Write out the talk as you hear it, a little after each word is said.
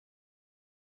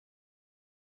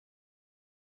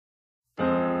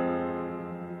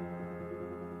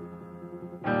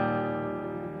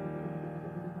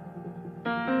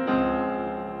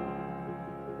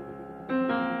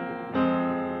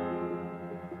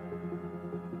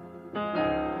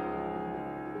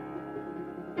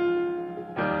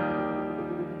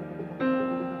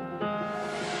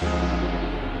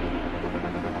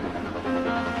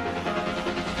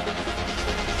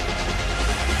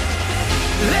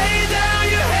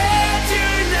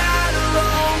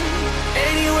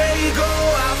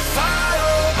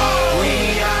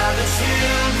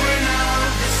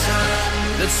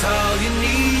That's all you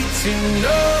need to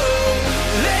know.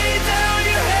 Lay down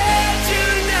your head,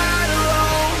 you're not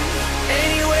alone.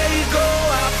 Anywhere you go,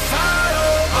 I'll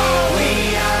follow.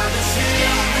 We are the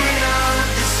children of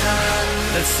the sun.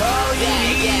 That's all you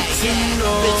need to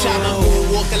know. Bitch, I'm a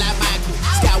moonwalker like Michael,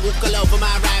 Skywalker all over my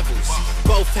rivals.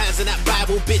 Both hands in that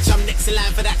Bible, bitch, I'm next in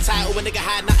line for that title. When nigga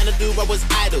had nothing to do, I was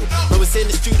idle. I was in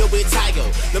the studio with Tygo.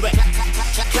 No, but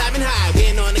climbing high,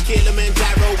 we ain't on the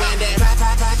Kilimanjaro. And then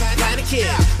kinda kid,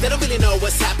 they don't really know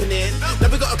what's happening. Now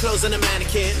we got our clothes on the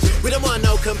mannequin. We don't want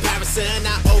no comparison,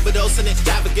 not overdose and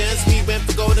extravagance. We went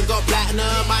for gold and got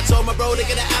platinum. I told my bro to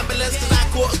get an ambulance, cause I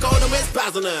caught a cold and wrist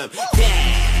on them.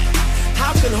 Yeah.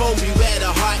 How can home be where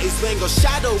the heart is when your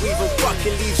shadow even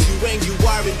fucking leaves you when you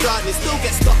are in darkness? Still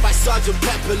get stopped by Sergeant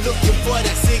Pepper looking for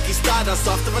that Ziggy Stardust.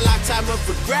 After a lifetime of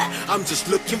regret, I'm just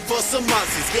looking for some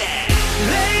answers, yeah.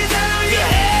 Lay down your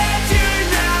head, you're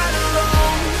not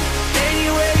alone.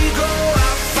 Anywhere you go,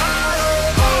 I'll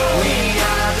follow. We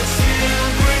are the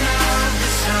children of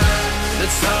the sun.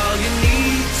 That's all you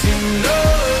need to know.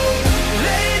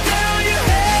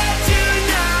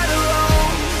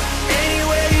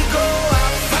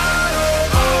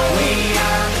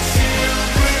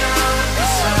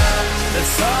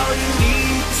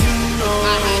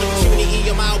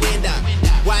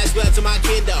 To my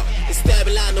kiddo, it's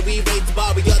stable line that we raised the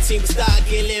bar, but your team was stuck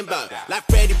in limbo. Like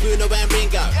Freddie, Bruno, and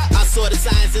Ringo. I saw the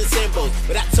signs and symbols,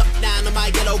 but I top down on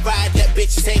my yellow ride, let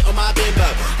bitches hate on my bimbo.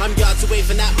 I'm yards away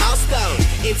from that milestone,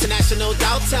 international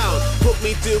downtown. Put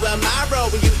me through a mile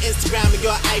when you Instagram with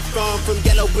your iPhone. From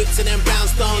yellow bricks and then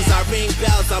brownstones, I ring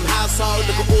bells, I'm household.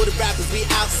 Look at all the rappers we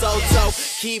outsold, so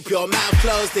keep your mouth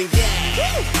closed and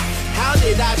yeah. How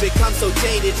did I become so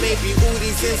jaded? Maybe all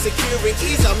these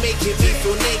insecurities are making me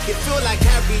feel naked. Feel like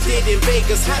Harry did in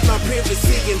Vegas, had my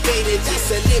privacy invaded.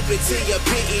 That's a liberty, a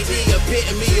pity, the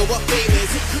epitome of what famous.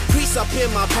 Priests up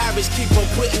in my parish keep on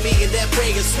putting me in their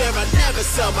prayers. Swear I never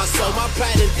sell my soul, my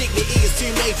pride and dignity is too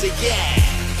major, yeah.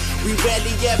 We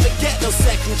rarely ever get no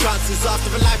second chances. After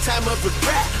a lifetime of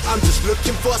regret, I'm just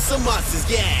looking for some answers,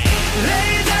 yeah.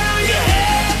 Lay down your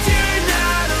head, you're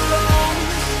not alone.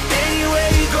 Anywhere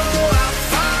you go, I'll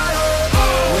follow.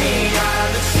 We are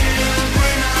the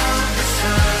children of the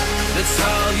sun. That's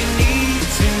all you need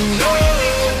to know.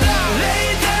 Lay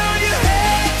down your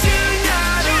head, you're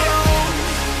not alone.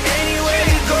 Anywhere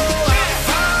you go, I'll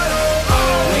follow.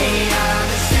 We are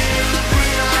the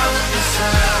children of the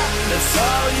sun. That's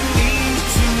all you need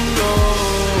to know.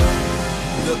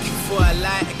 Looking for a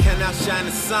light that can outshine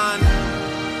the sun.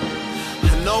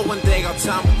 I know one day our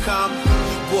time will come.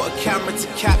 Bought a camera to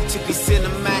capture these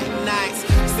cinematic nights.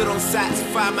 Still don't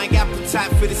satisfy my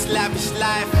appetite for this lavish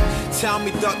life. Tell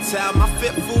me, doctor, am I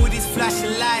fit for these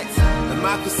flashing lights? And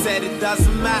Michael said it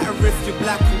doesn't matter if you're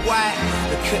black or white.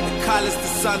 Look at the colors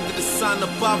that's under the sun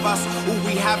above us. All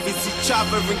we have is each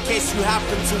other in case you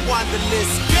happen to wonder.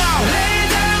 Let's go!